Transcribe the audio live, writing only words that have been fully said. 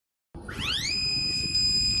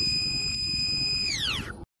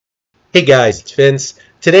Hey guys, it's Vince.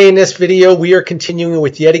 Today in this video we are continuing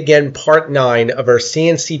with yet again part 9 of our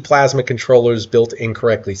CNC plasma controllers built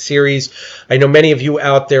incorrectly series. I know many of you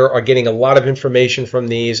out there are getting a lot of information from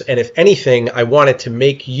these, and if anything I wanted to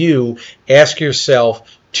make you ask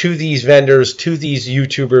yourself to these vendors, to these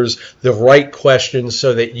YouTubers, the right questions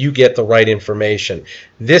so that you get the right information.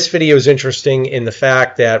 This video is interesting in the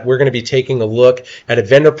fact that we're going to be taking a look at a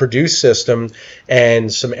vendor-produced system and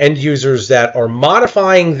some end users that are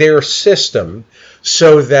modifying their system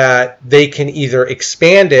so that they can either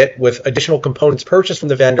expand it with additional components purchased from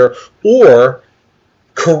the vendor or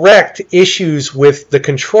correct issues with the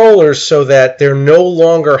controllers so that they're no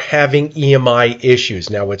longer having EMI issues.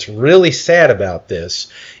 Now, what's really sad about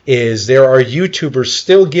this is there are YouTubers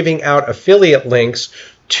still giving out affiliate links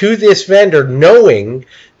to this vendor knowing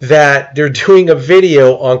that they're doing a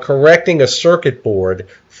video on correcting a circuit board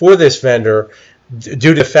for this vendor due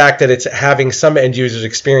to the fact that it's having some end users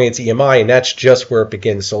experience EMI, and that's just where it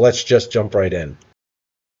begins. So let's just jump right in.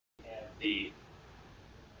 And the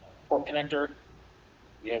port connector.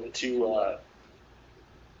 We have the two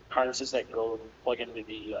harnesses that go plug into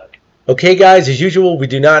the... Okay guys, as usual, we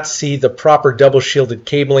do not see the proper double shielded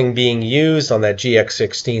cabling being used on that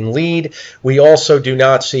GX16 lead. We also do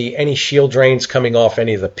not see any shield drains coming off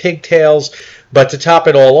any of the pigtails. But to top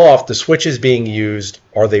it all off, the switches being used,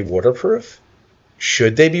 are they waterproof?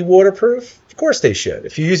 Should they be waterproof? Of course they should.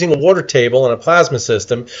 If you're using a water table and a plasma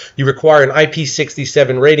system, you require an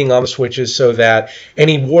IP67 rating on the switches so that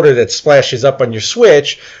any water that splashes up on your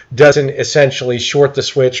switch doesn't essentially short the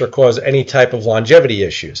switch or cause any type of longevity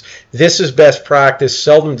issues. This is best practice,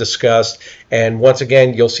 seldom discussed, and once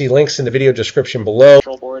again, you'll see links in the video description below.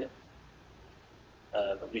 Control board.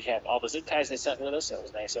 We have all the zip ties they sent with us. That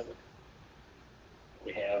was nice of them.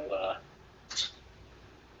 We have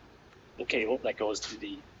the cable that goes to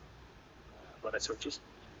the limit switches.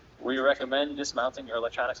 We recommend dismounting your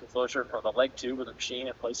electronics enclosure from the leg tube of the machine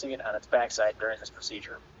and placing it on its backside during this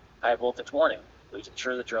procedure. High voltage warning. Please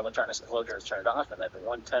ensure that your electronics enclosure is turned off and that the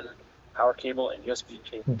 110 power cable and USB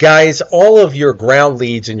cable. Guys, all of your ground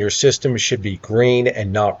leads in your system should be green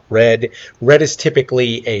and not red. Red is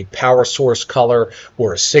typically a power source color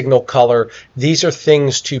or a signal color. These are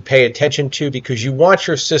things to pay attention to because you want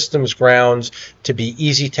your system's grounds to be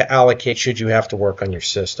easy to allocate should you have to work on your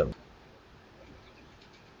system.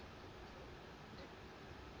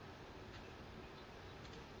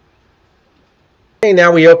 Okay,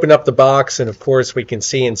 now we open up the box, and of course we can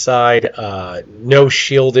see inside no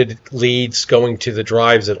shielded leads going to the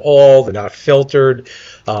drives at all. They're not filtered.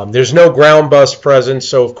 There's no ground bus present,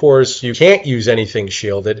 so of course you can't use anything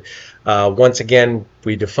shielded. Once again,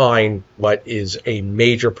 we define what is a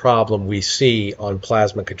major problem we see on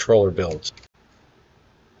plasma controller builds.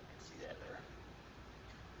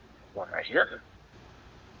 One right here.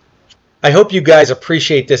 I hope you guys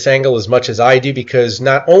appreciate this angle as much as I do, because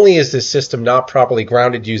not only is this system not properly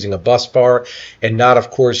grounded using a bus bar and not,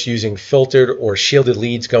 of course, using filtered or shielded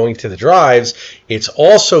leads going to the drives, it's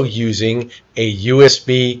also using a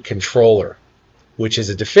USB controller, which is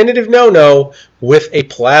a definitive no-no with a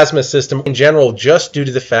plasma system in general, just due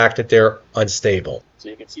to the fact that they're unstable. So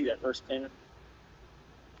you can see that first pin.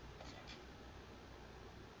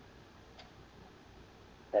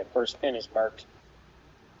 That first pin is marked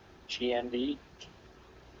GND,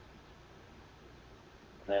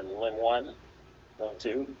 then limb 1, limb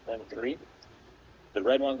 2, limb 3. The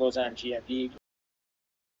red one goes on GND.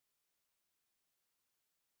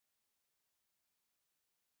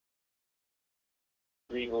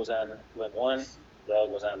 Green goes on limb 1, red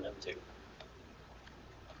goes on limb 2.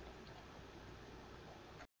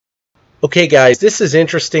 Okay guys, this is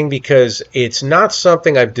interesting because it's not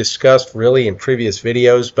something I've discussed really in previous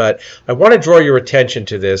videos, but I want to draw your attention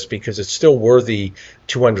to this because it's still worthy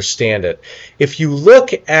to understand it. If you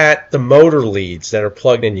look at the motor leads that are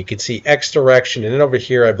plugged in, you can see X direction, and then over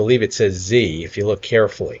here I believe it says Z if you look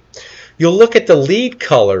carefully. You'll look at the lead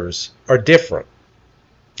colors are different.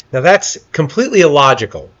 Now that's completely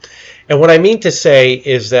illogical. And what I mean to say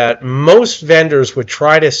is that most vendors would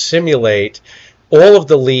try to simulate all of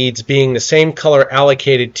the leads being the same color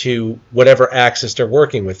allocated to whatever axis they're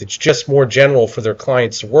working with. It's just more general for their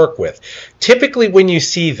clients to work with. Typically when you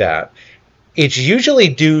see that, it's usually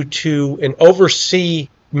due to an overseas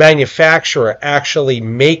manufacturer actually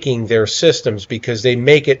making their systems because they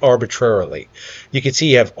make it arbitrarily. You can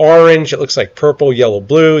see you have orange, it looks like purple, yellow,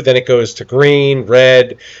 blue, then it goes to green,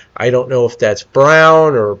 red, I don't know if that's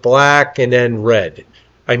brown or black, and then red.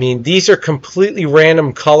 I mean, these are completely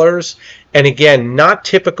random colors, and again, not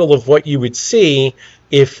typical of what you would see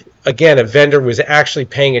if, again, a vendor was actually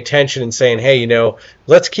paying attention and saying, hey, you know,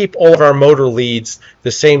 let's keep all of our motor leads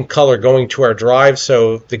the same color going to our drive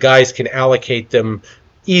so the guys can allocate them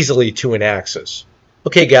easily to an axis.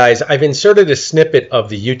 Okay guys, I've inserted a snippet of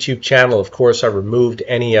the YouTube channel. Of course, I removed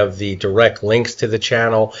any of the direct links to the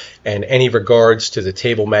channel and any regards to the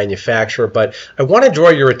table manufacturer, but I want to draw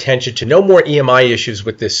your attention to no more EMI issues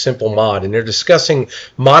with this simple mod, and they're discussing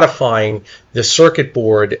modifying the circuit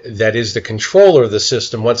board that is the controller of the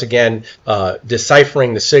system, once again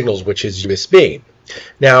deciphering the signals, which is USB.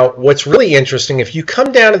 Now, what's really interesting, if you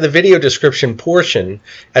come down to the video description portion,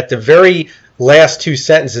 at the very last two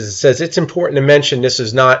sentences, it says it's important to mention this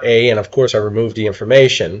is not a, and of course I removed the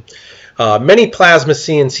information, many plasma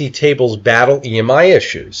CNC tables battle EMI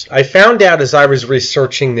issues. I found out as I was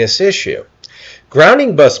researching this issue.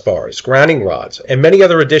 Grounding bus bars, grounding rods, and many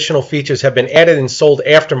other additional features have been added and sold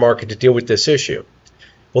aftermarket to deal with this issue.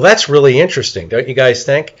 Well, that's really interesting, don't you guys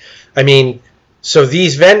think? I mean, so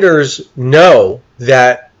these vendors know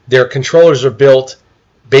that their controllers are built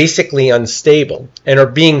basically unstable and are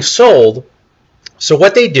being sold. So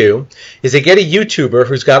what they do is they get a YouTuber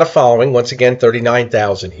who's got a following, once again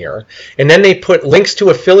 39,000 here, and then they put links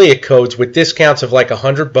to affiliate codes with discounts of like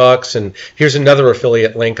 $100, and here's another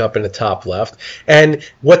affiliate link up in the top left. And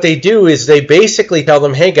what they do is they basically tell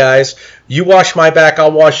them, hey guys, you wash my back,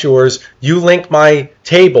 I'll wash yours, you link my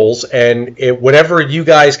tables, and whatever you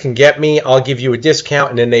guys can get me, I'll give you a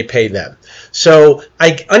discount, and then they pay them. So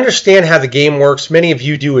I understand how the game works. Many of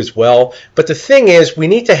you do as well. But the thing is, we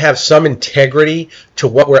need to have some integrity to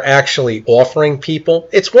what we're actually offering people.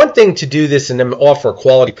 It's one thing to do this and then offer a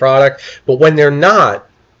quality product, but when they're not,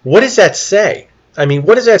 what does that say? I mean,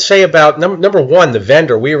 what does that say about, number one, the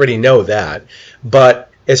vendor? We already know that. But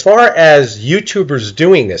as far as YouTubers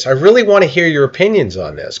doing this, I really want to hear your opinions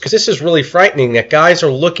on this, because this is really frightening that guys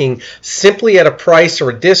are looking simply at a price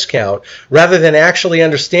or a discount rather than actually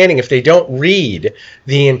understanding. If they don't read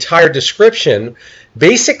the entire description,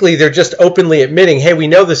 basically they're just openly admitting, hey, we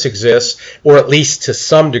know this exists, or at least to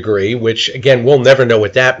some degree, which again, we'll never know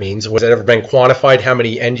what that means. Was it ever been quantified how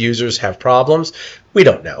many end users have problems? We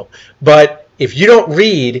don't know. But if you don't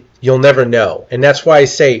read, you'll never know. And that's why I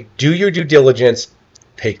say, do your due diligence.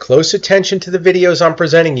 Pay close attention to the videos I'm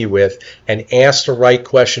presenting you with and ask the right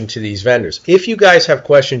question to these vendors. If you guys have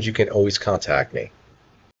questions, you can always contact me.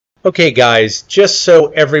 Okay guys, just so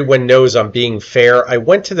everyone knows I'm being fair, I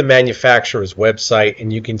went to the manufacturer's website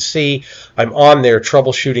and you can see I'm on their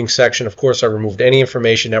troubleshooting section. Of course, I removed any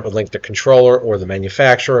information that would link the controller or the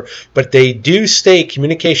manufacturer, but they do state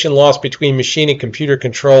communication loss between machine and computer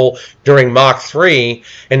control during Mach 3,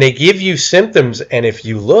 and they give you symptoms, and if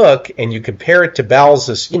you look and you compare it to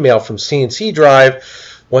Balz's email from CNC Drive,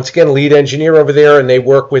 once again, lead engineer over there, and they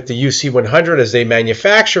work with the UC100 as they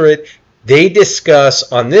manufacture it, they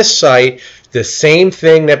discuss on this site the same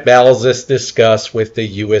thing that Balzis discussed with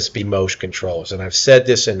the USB motion controllers. And I've said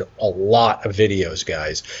this in a lot of videos,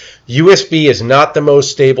 guys. USB is not the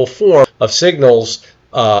most stable form of signals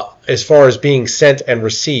as far as being sent and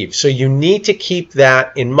received. So you need to keep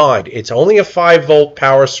that in mind. It's only a 5-volt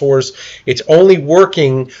power source. It's only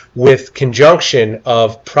working with conjunction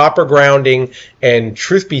of proper grounding, and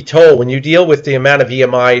truth be told, when you deal with the amount of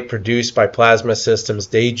EMI produced by plasma systems,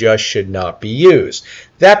 they just should not be used.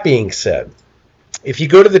 That being said, if you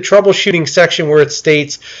go to the troubleshooting section where it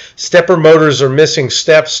states stepper motors are missing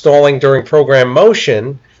steps, stalling during program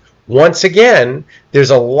motion, once again,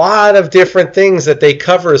 there's a lot of different things that they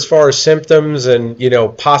cover as far as symptoms and, you know,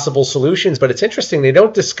 possible solutions. But it's interesting, they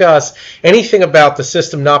don't discuss anything about the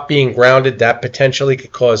system not being grounded. That potentially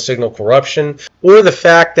could cause signal corruption, or the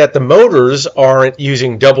fact that the motors aren't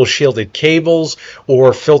using double shielded cables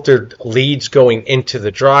or filtered leads going into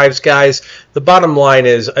the drives. Guys, the bottom line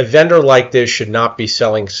is a vendor like this should not be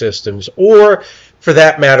selling systems, or for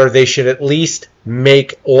that matter, they should at least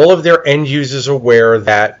make all of their end users aware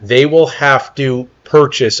that they will have to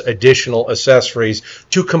purchase additional accessories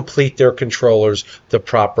to complete their controllers the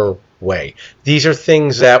proper way. These are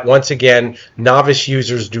things that, once again, novice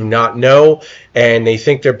users do not know, and they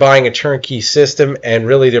think they're buying a turnkey system, and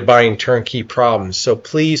really they're buying turnkey problems. So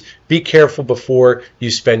please be careful before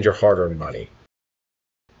you spend your hard-earned money.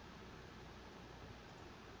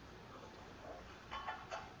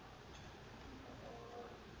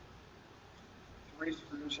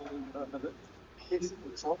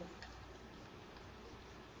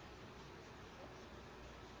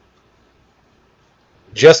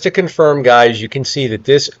 Just to confirm, guys, you can see that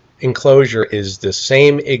this enclosure is the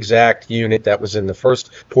same exact unit that was in the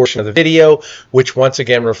first portion of the video, which once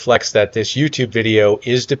again reflects that this YouTube video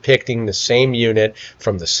is depicting the same unit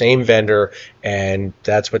from the same vendor, and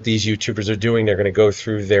that's what these YouTubers are doing. They're going to go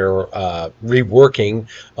through their reworking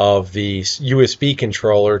of the USB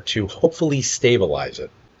controller to hopefully stabilize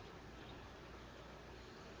it.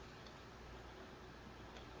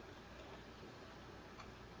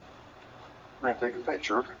 We're going to take a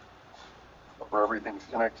picture of where everything's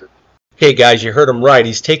connected. Okay guys, you heard him right.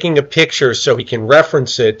 He's taking a picture so he can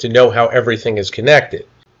reference it to know how everything is connected.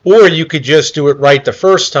 Or you could just do it right the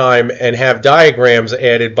first time and have diagrams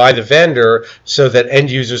added by the vendor so that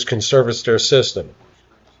end users can service their system.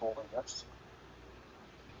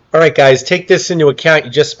 Alright guys, take this into account.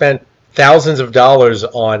 You just spent thousands of dollars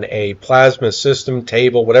on a plasma system,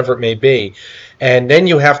 table, whatever it may be, and then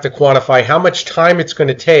you have to quantify how much time it's going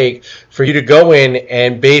to take for you to go in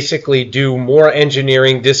and basically do more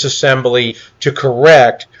engineering disassembly to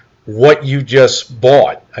correct what you just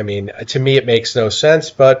bought. I mean, to me it makes no sense,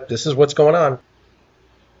 but this is what's going on.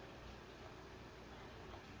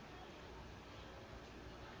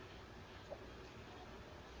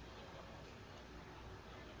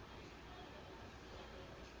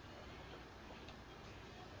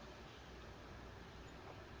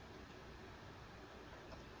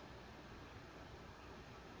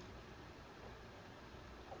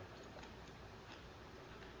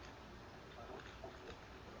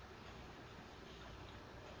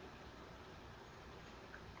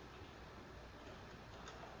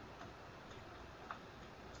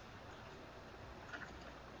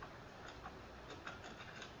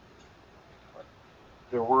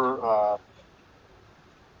 There were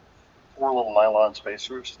 4 little nylon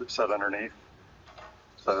spacers that set underneath.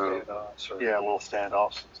 So, yeah, little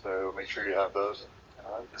standoffs. So make sure you have those.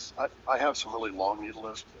 I have some really long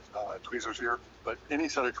needleless tweezers here, but any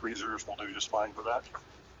set of tweezers will do just fine for that.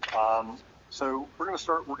 So we're going to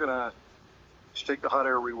start. We're going to take the hot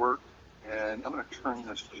air rework, and I'm going to turn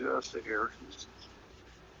this just a hair.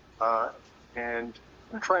 And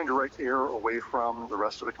I'm trying to direct air away from the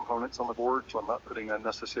rest of the components on the board, so I'm not putting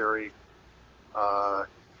unnecessary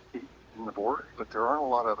heat in the board, but there aren't a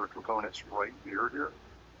lot of other components right near here.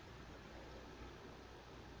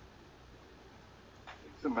 It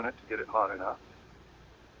takes a minute to get it hot enough.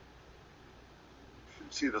 You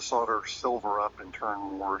should see the solder silver up and turn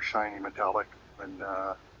more shiny metallic when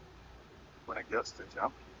it gets to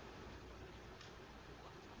temp.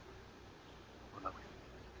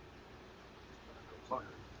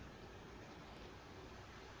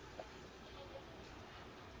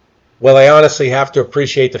 Well, I honestly have to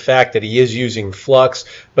appreciate the fact that he is using flux,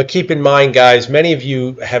 but keep in mind, guys, many of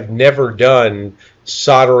you have never done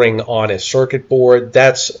soldering on a circuit board.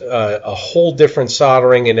 That's a whole different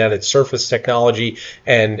soldering, and that it's surface technology.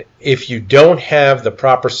 And if you don't have the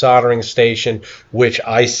proper soldering station, which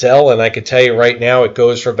I sell, and I can tell you right now it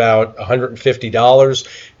goes for about $150,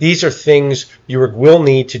 these are things you will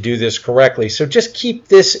need to do this correctly. So just keep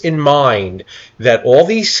this in mind, that all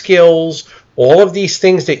these skills, all of these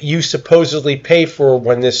things that you supposedly pay for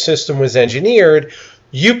when this system was engineered,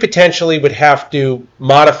 you potentially would have to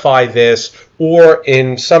modify this, or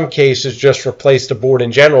in some cases just replace the board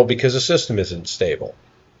in general because the system isn't stable.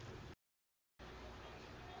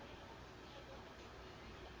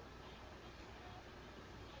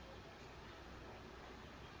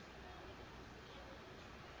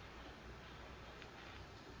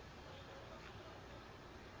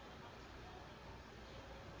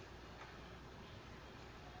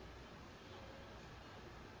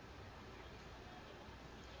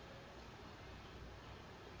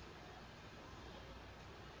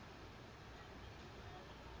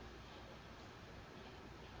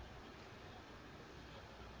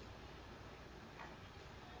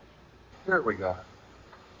 There we go.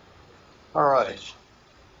 All right.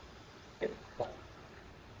 So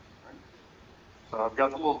I've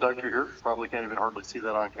got the little ductor here. Probably can't even hardly see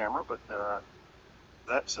that on camera, but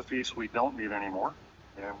that's a piece we don't need anymore.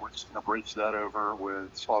 And we're just going to bridge that over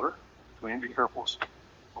with solder. Be careful, it's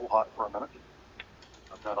a little hot for a minute.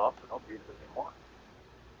 I've that off, I don't need it anymore.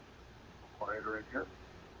 Quieter in here.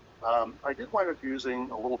 I did wind up using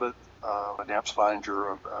a little bit of a damp sponge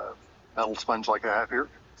or a metal sponge like I have here.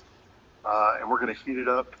 And we're going to heat it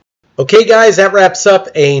up. Okay guys, that wraps up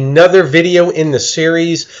another video in the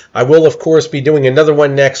series. I will of course be doing another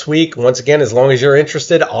one next week. Once again, as long as you're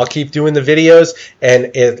interested, I'll keep doing the videos,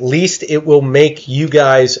 and at least it will make you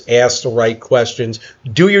guys ask the right questions.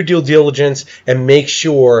 Do your due diligence and make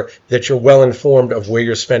sure that you're well informed of where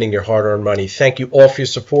you're spending your hard-earned money. Thank you all for your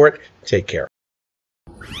support. Take care.